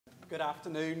Good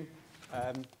afternoon,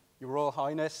 Your Royal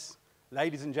Highness,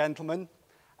 ladies and gentlemen,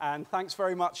 and thanks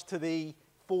very much to the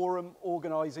Forum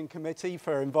Organising Committee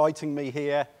for inviting me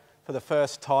here for the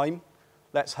first time.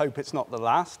 Let's hope it's not the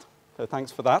last, so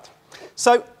thanks for that.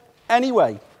 So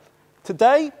anyway,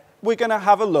 today we're going to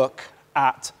have a look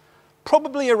at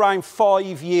probably around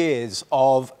 5 years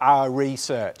of our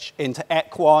research into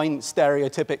equine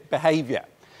stereotypic behaviour.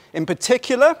 In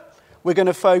particular, we're going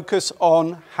to focus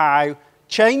on how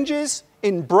changes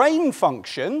in brain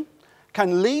function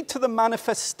can lead to the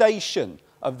manifestation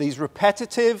of these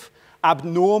repetitive,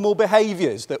 abnormal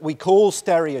behaviours that we call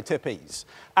stereotypies.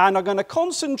 And I'm going to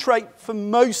concentrate for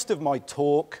most of my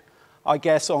talk, I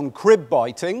guess, on crib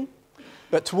biting.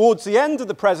 But towards the end of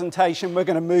the presentation, we're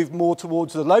going to move more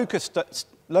towards the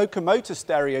locomotor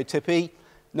stereotypy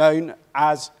known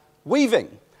as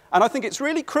weaving. And I think it's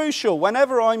really crucial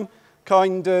whenever I'm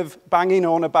kind of banging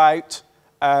on about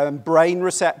brain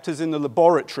receptors in the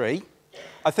laboratory.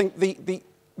 I think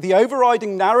the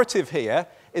overriding narrative here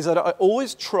is that I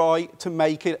always try to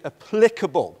make it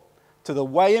applicable to the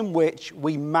way in which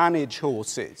we manage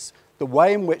horses, the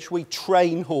way in which we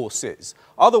train horses.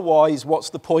 Otherwise,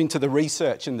 what's the point of the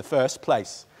research in the first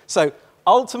place? So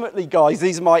ultimately, guys,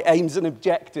 these are my aims and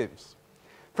objectives.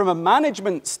 From a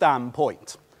management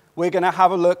standpoint, we're going to have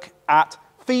a look at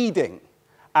feeding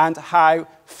and how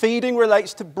feeding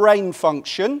relates to brain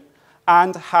function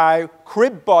and how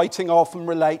crib biting often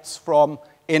relates from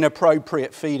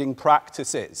inappropriate feeding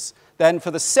practices. Then for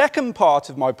the second part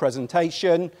of my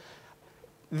presentation,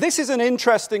 this is an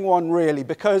interesting one really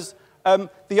because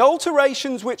the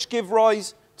alterations which give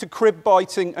rise to crib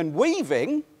biting and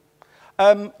weaving,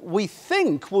 we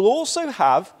think will also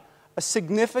have a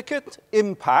significant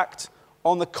impact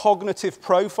on the cognitive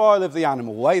profile of the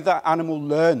animal, the way that animal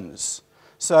learns.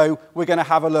 So we're going to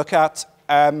have a look at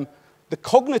the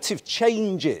cognitive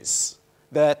changes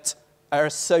that are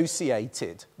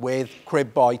associated with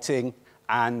crib biting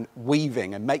and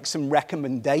weaving and make some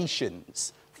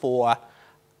recommendations for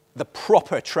the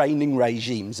proper training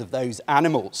regimes of those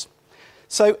animals.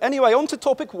 So anyway, on to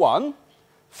topic one,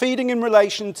 feeding in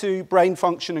relation to brain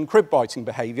function and crib biting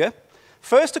behaviour.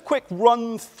 First, a quick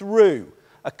run through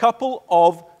a couple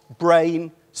of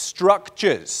brain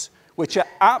structures which are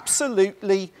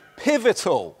absolutely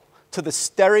pivotal to the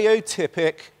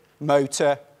stereotypic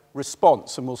motor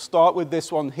response. And we'll start with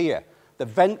this one here, the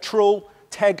ventral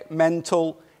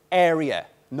tegmental area,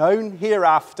 known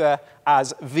hereafter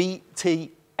as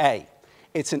VTA.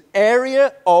 It's an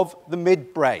area of the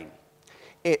midbrain.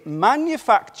 It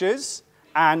manufactures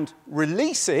and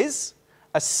releases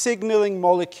a signaling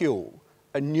molecule,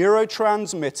 a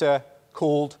neurotransmitter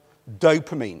called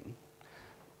dopamine.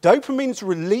 Dopamine's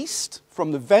released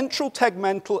from the ventral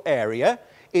tegmental area.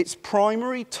 Its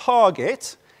primary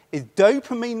target is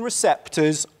dopamine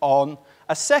receptors on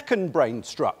a second brain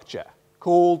structure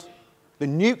called the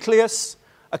nucleus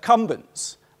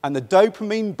accumbens. And the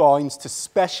dopamine binds to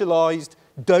specialized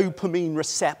dopamine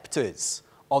receptors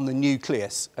on the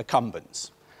nucleus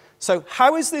accumbens. So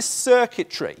how is this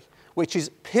circuitry, which is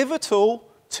pivotal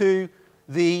to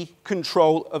the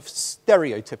control of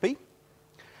stereotypy,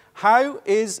 how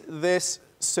is this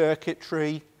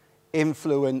circuitry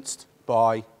influenced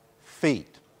by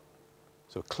feed?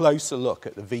 So a closer look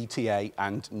at the VTA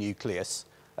and nucleus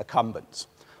accumbens.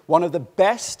 One of the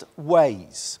best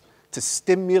ways to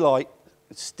stimulate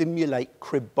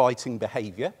crib biting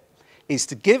behaviour is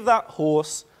to give that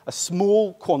horse a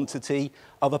small quantity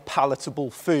of a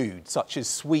palatable food, such as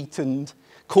sweetened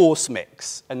course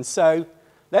mix. And so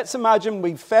let's imagine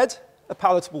we've fed a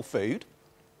palatable food.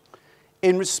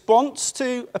 In response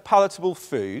to a palatable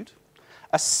food,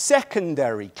 a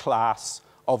secondary class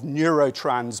of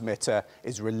neurotransmitter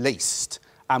is released.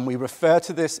 And we refer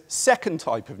to this second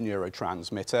type of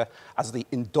neurotransmitter as the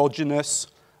endogenous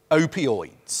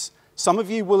opioids. Some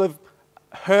of you will have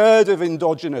heard of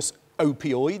endogenous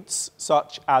opioids,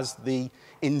 such as the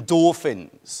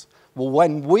endorphins. Well,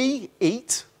 when we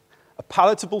eat a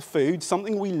palatable food,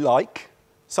 something we like,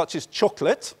 such as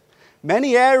chocolate,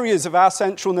 many areas of our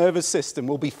central nervous system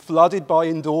will be flooded by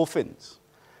endorphins.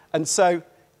 And so,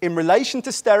 in relation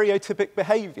to stereotypic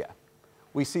behaviour,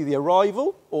 we see the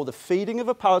arrival or the feeding of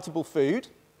a palatable food,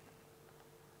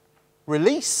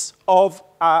 release of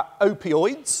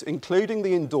opioids, including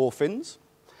the endorphins,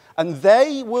 and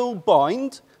they will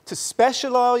bind to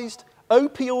specialized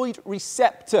opioid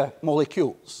receptor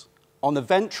molecules on the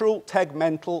ventral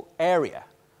tegmental area,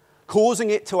 causing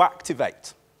it to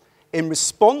activate. In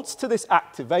response to this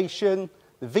activation,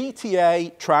 the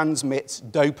VTA transmits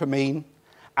dopamine,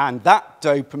 and that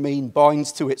dopamine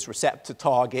binds to its receptor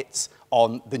targets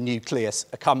on the nucleus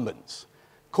accumbens.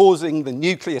 causing the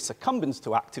nucleus accumbens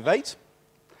to activate.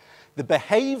 The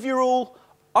behavioral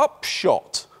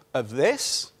upshot of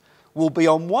this will be,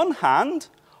 on one hand,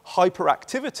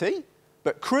 hyperactivity,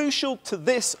 but crucial to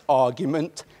this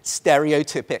argument,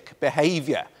 stereotypic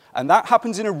behaviour. And that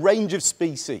happens in a range of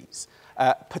species,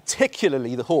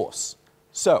 particularly the horse.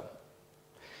 So,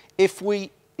 if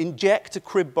we inject a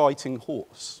crib-biting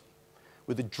horse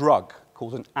with a drug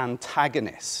called an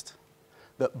antagonist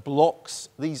that blocks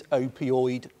these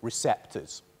opioid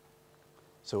receptors,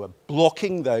 so we're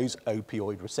blocking those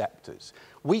opioid receptors,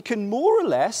 we can more or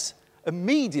less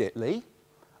immediately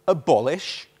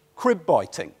abolish crib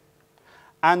biting.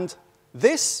 And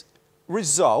this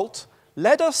result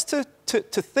led us to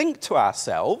think to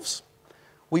ourselves,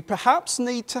 we perhaps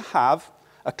need to have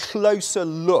a closer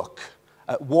look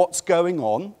at what's going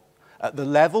on at the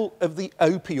level of the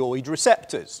opioid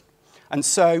receptors. And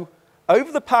so,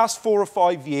 over the past 4 or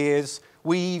 5 years,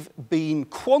 we've been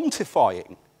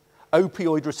quantifying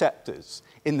opioid receptors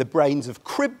in the brains of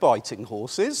crib-biting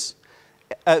horses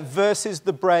versus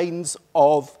the brains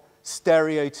of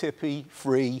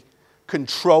stereotypy-free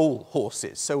control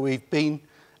horses. So we've been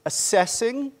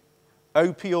assessing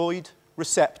opioid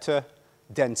receptor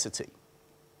density.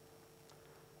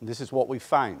 And this is what we've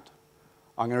found.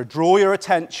 I'm going to draw your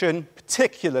attention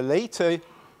particularly to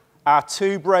our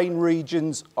 2 brain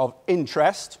regions of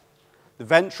interest, the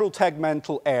ventral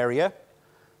tegmental area,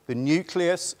 the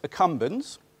nucleus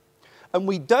accumbens, and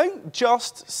we don't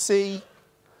just see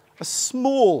a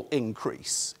small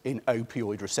increase in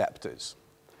opioid receptors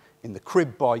in the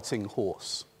crib-biting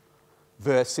horse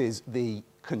versus the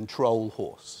control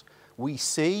horse. We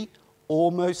see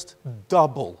almost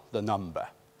double the number.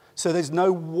 So there's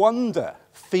no wonder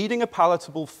feeding a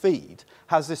palatable feed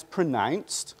has this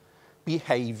pronounced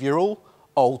behavioral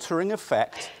altering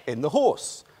effect in the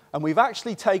horse. And we've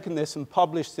actually taken this and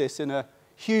published this in a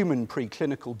human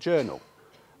preclinical journal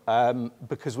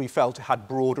because we felt it had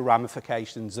broader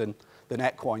ramifications than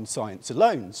equine science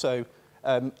alone. So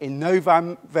in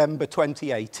November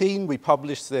 2018, we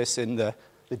published this in the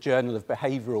Journal of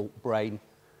Behavioral Brain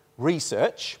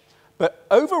Research. But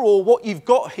overall, what you've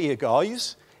got here,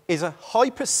 guys, is a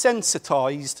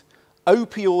hypersensitized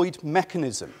opioid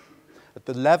mechanism at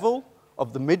the level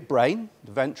of the midbrain,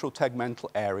 the ventral tegmental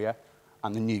area,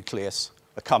 and the nucleus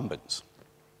accumbens.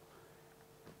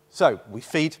 So we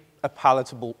feed a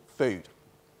palatable food.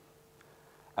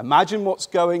 Imagine what's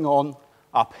going on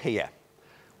up here.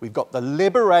 We've got the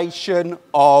liberation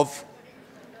of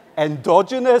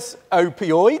endogenous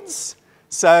opioids.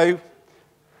 So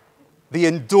the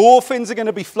endorphins are going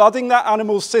to be flooding that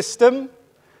animal's system.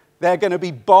 They're going to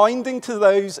be binding to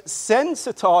those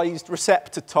sensitized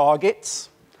receptor targets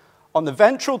on the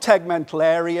ventral tegmental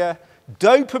area,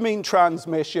 dopamine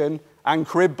transmission, and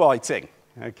crib biting.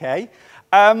 Okay?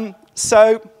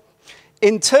 So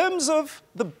in terms of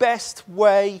the best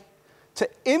way to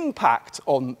impact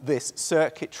on this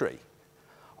circuitry,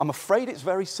 I'm afraid it's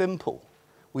very simple.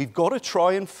 We've got to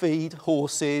try and feed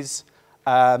horses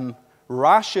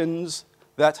rations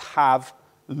that have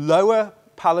lower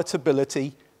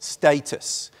palatability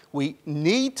status. We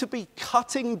need to be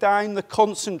cutting down the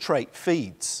concentrate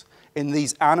feeds in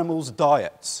these animals'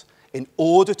 diets in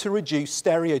order to reduce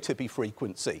stereotypy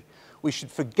frequency. We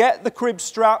should forget the crib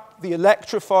strap, the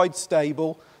electrified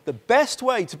stable. The best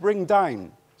way to bring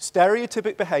down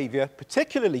stereotypic behaviour,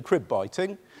 particularly crib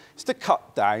biting, is to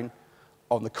cut down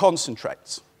on the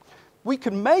concentrates. We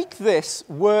can make this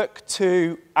work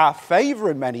to our favour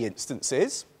in many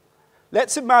instances.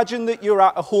 Let's imagine that you're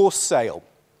at a horse sale.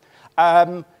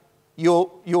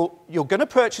 You're going to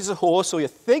purchase a horse, or you're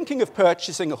thinking of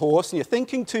purchasing a horse, and you're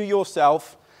thinking to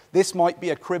yourself, this might be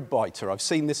a crib biter. I've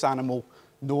seen this animal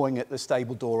gnawing at the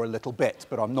stable door a little bit,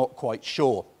 but I'm not quite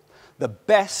sure. The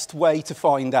best way to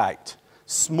find out: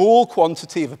 small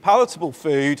quantity of a palatable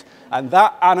food, and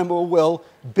that animal will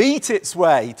beat its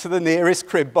way to the nearest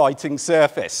crib-biting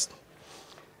surface.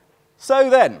 So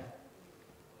then,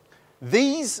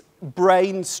 these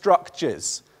brain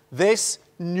structures, this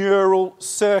neural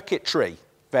circuitry,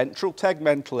 ventral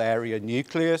tegmental area,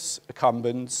 nucleus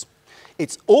accumbens,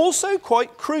 it's also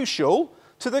quite crucial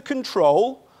to the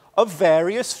control of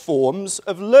various forms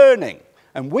of learning.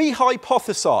 And we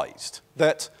hypothesized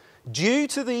that due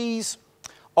to these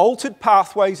altered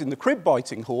pathways in the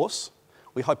crib-biting horse,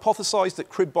 we hypothesized that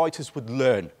crib biters would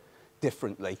learn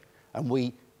differently. And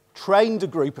we trained a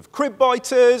group of crib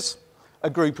biters, a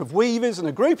group of weavers, and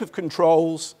a group of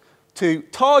controls to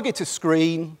target a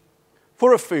screen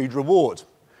for a food reward.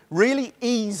 Really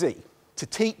easy to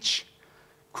teach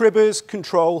cribbers,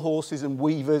 control horses, and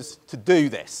weavers to do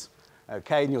this.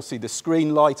 Okay, and you'll see the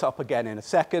screen light up again in a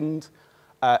second.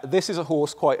 This is a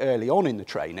horse quite early on in the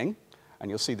training, and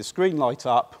you'll see the screen light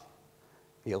up.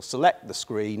 He'll select the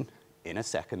screen in a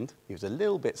second. He was a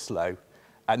little bit slow,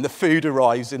 and the food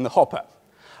arrives in the hopper.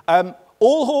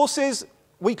 All horses,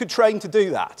 we could train to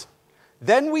do that.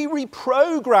 Then we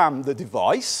reprogram the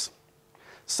device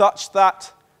such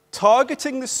that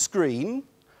targeting the screen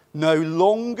no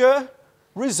longer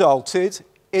resulted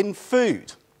in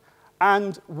food.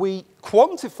 And we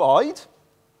quantified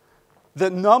the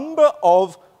number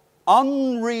of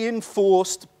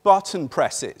unreinforced button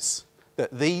presses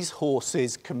that these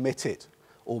horses committed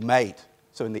or made.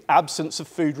 So in the absence of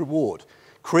food reward,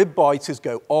 crib biters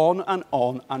go on and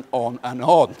on and on and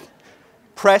on,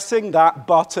 pressing that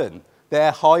button.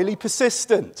 They're highly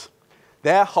persistent.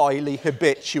 They're highly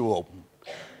habitual.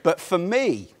 But for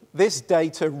me, this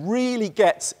data really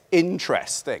gets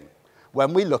interesting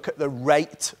when we look at the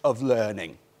rate of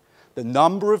learning, the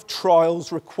number of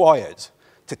trials required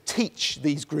to teach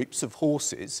these groups of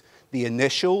horses the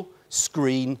initial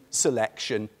screen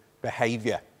selection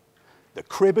behaviour. The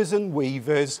cribbers and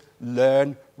weavers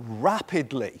learn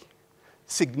rapidly,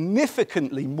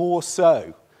 significantly more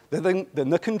so than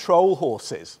the control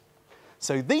horses.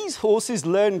 So these horses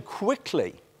learn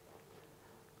quickly,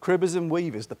 cribbers and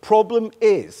weavers. The problem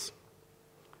is,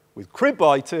 with crib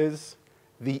biters,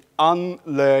 the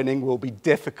unlearning will be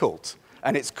difficult.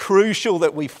 And it's crucial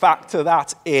that we factor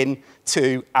that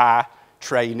into our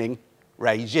training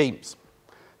regimes.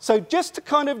 So just to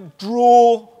kind of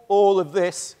draw all of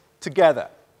this together.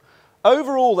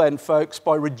 Overall then, folks,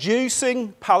 by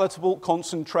reducing palatable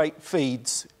concentrate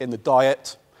feeds in the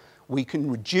diet, we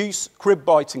can reduce crib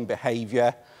biting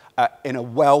behaviour in a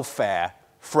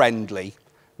welfare-friendly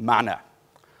manner.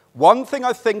 One thing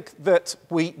I think that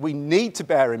we need to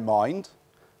bear in mind,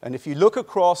 and if you look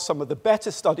across some of the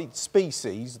better studied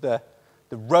species, the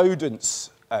rodents,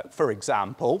 for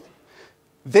example,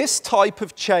 this type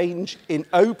of change in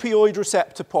opioid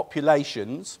receptor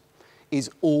populations is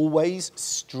always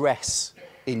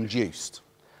stress-induced.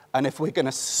 And if we're going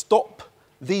to stop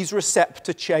these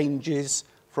receptor changes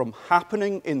from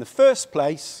happening in the first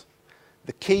place,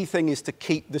 the key thing is to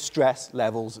keep the stress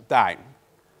levels down.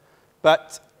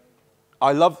 But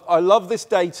I love this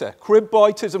data. Crib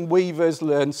biters and weavers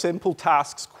learn simple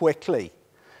tasks quickly.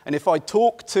 And if I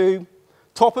talk to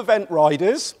top event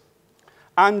riders,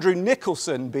 Andrew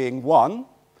Nicholson being one,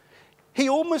 he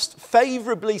almost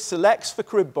favourably selects for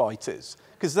crib biters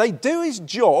because they do his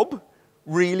job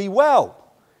really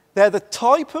well. They're the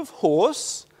type of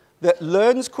horse that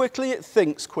learns quickly, it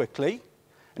thinks quickly,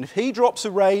 and if he drops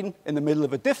a rein in the middle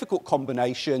of a difficult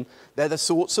combination, they're the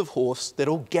sorts of horse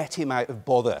that'll get him out of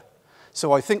bother.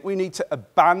 So I think we need to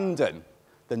abandon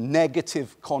the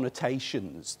negative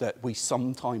connotations that we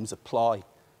sometimes apply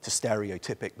to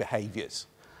stereotypic behaviours.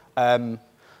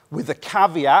 With the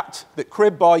caveat that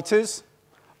crib biters,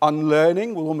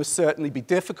 unlearning will almost certainly be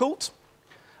difficult.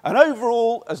 And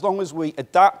overall, as long as we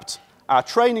adapt our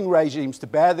training regimes to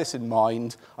bear this in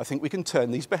mind, I think we can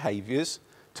turn these behaviours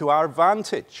to our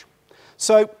advantage.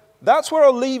 So that's where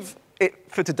I'll leave it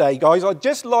for today, guys. I'd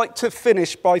just like to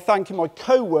finish by thanking my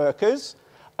co-workers,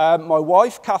 my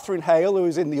wife, Catherine Hale, who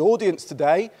is in the audience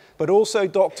today, but also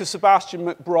Dr. Sebastian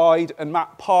McBride and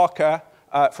Matt Parker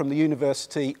from the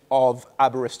University of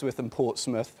Aberystwyth and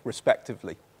Portsmouth,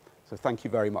 respectively. So thank you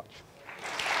very much.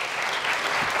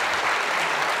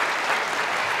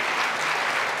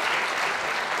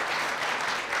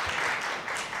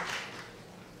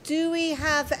 Do we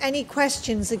have any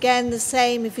questions? Again, the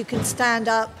same, if you can stand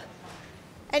up.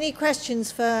 Any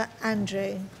questions for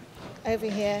Andrew? Over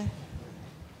here.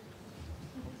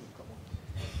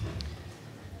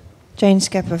 Jane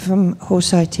Skepper from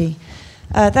Horse IT.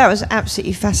 That was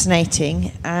absolutely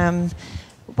fascinating.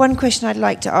 One question I'd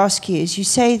like to ask you is, you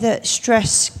say that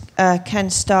stress can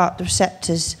start the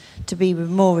receptors to be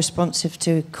more responsive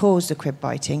to cause the crib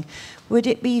biting. Would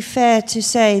it be fair to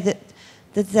say that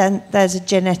then there's a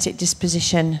genetic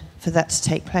disposition for that to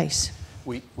take place?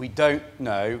 We don't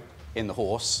know in the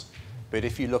horse, but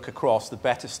if you look across the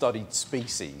better studied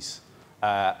species,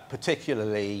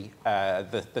 particularly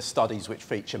the studies which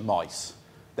feature mice,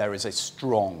 there is a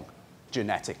strong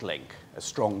genetic link,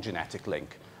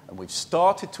 and we've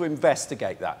started to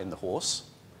investigate that in the horse.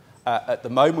 At the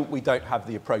moment, we don't have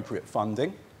the appropriate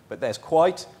funding, but there's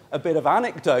quite a bit of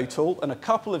anecdotal and a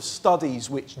couple of studies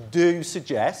which do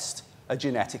suggest a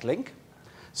genetic link.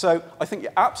 So I think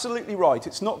you're absolutely right.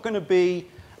 It's not going to be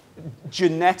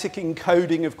genetic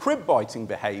encoding of crib biting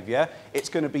behaviour. It's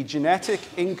going to be genetic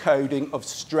encoding of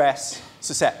stress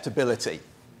susceptibility.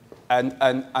 And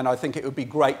I think it would be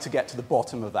great to get to the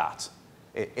bottom of that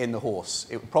in the horse.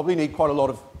 It would probably need quite a lot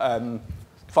of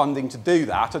funding to do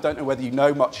that. I don't know whether you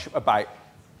know much about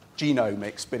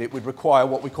genomics, but it would require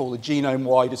what we call a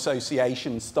genome-wide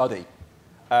association study,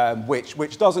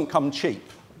 which doesn't come cheap,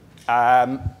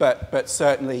 but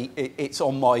certainly it's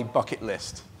on my bucket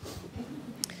list.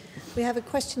 We have a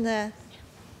question there.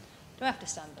 Do I have to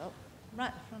stand up?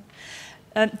 Right in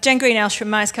front. Jen Greenhouse from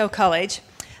Myerscough College.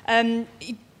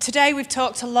 Today we've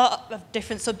talked a lot of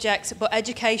different subjects, but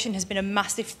education has been a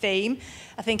massive theme.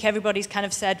 I think everybody's kind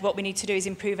of said what we need to do is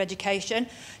improve education.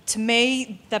 To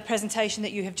me, the presentation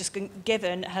that you have just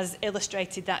given has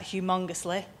illustrated that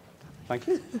humongously. Thank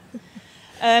you.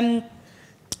 The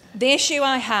issue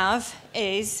I have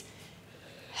is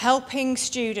helping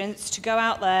students to go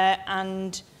out there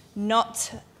and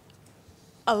not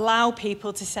allow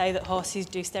people to say that horses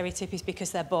do stereotypies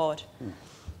because they're bored.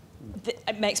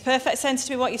 It makes perfect sense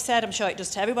to me what you've said. I'm sure it does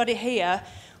to everybody here.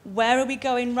 Where are we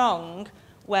going wrong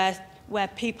where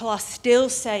people are still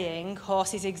saying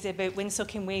horses exhibit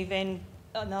wind-sucking weaving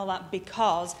and all that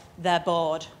because they're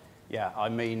bored? Yeah, I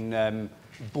mean,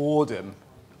 boredom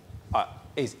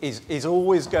is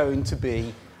always going to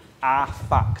be a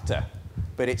factor,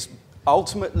 but it's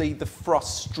ultimately the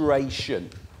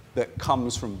frustration that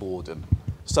comes from boredom.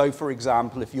 So, for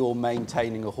example, if you're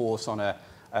maintaining a horse on a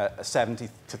 70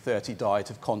 to 30 diet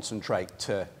of concentrate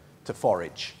to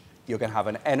forage, you're going to have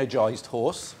an energized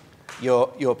horse.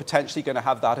 You're potentially going to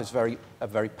have that as a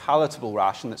very palatable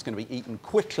ration that's going to be eaten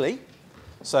quickly.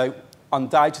 So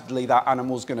undoubtedly that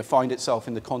animal's going to find itself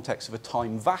in the context of a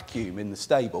time vacuum in the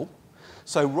stable.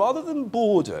 So rather than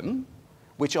boredom,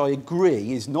 which I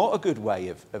agree is not a good way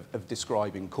of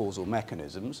describing causal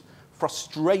mechanisms,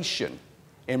 frustration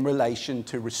in relation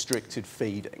to restricted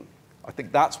feeding. I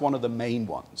think that's one of the main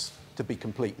ones, to be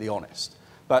completely honest.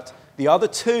 But the other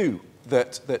two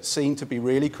that seem to be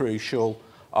really crucial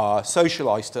are social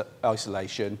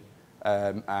isolation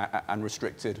and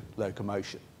restricted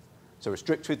locomotion. So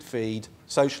restricted feed,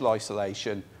 social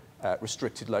isolation,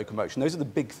 restricted locomotion. Those are the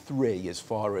big three as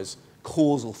far as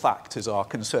causal factors are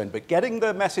concerned. But getting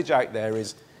the message out there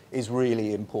is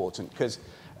really important, because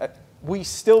we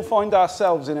still find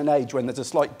ourselves in an age when there's a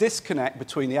slight disconnect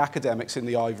between the academics in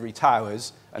the ivory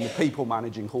towers and the people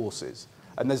managing horses.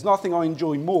 And there's nothing I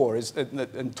enjoy more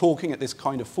than talking at this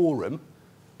kind of forum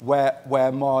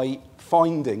where my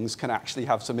findings can actually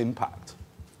have some impact.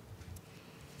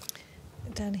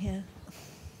 Down here.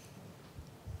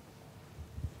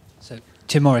 So,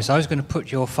 Tim Morris, I was going to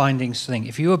put your findings thing.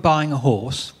 If you were buying a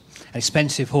horse, an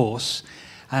expensive horse,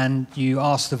 and you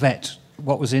asked the vet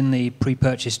what was in the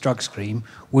pre-purchase drug screen,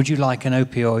 would you like an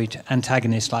opioid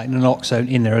antagonist like naloxone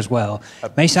in there as well?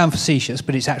 It may sound facetious,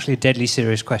 but it's actually a deadly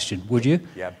serious question. Would you?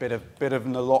 Yeah, a bit of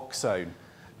naloxone.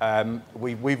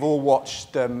 We've all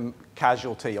watched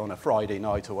Casualty on a Friday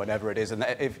night or whenever it is, and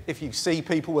if you see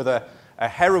people with a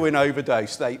heroin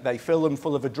overdose, they fill them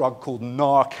full of a drug called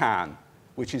Narcan,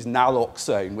 which is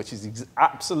naloxone, which is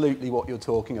absolutely what you're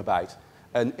talking about.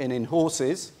 And in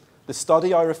horses, the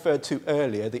study I referred to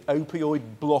earlier, the opioid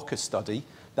blocker study,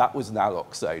 that was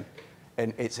naloxone.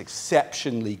 And it's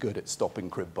exceptionally good at stopping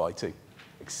crib biting.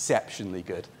 Exceptionally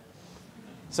good.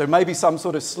 So maybe some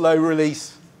sort of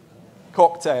slow-release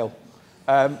cocktail.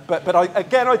 But I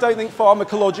don't think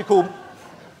pharmacological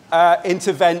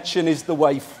intervention is the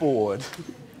way forward.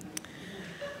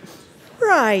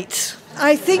 Right.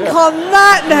 I think on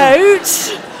that note,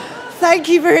 thank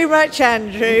you very much,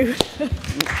 Andrew.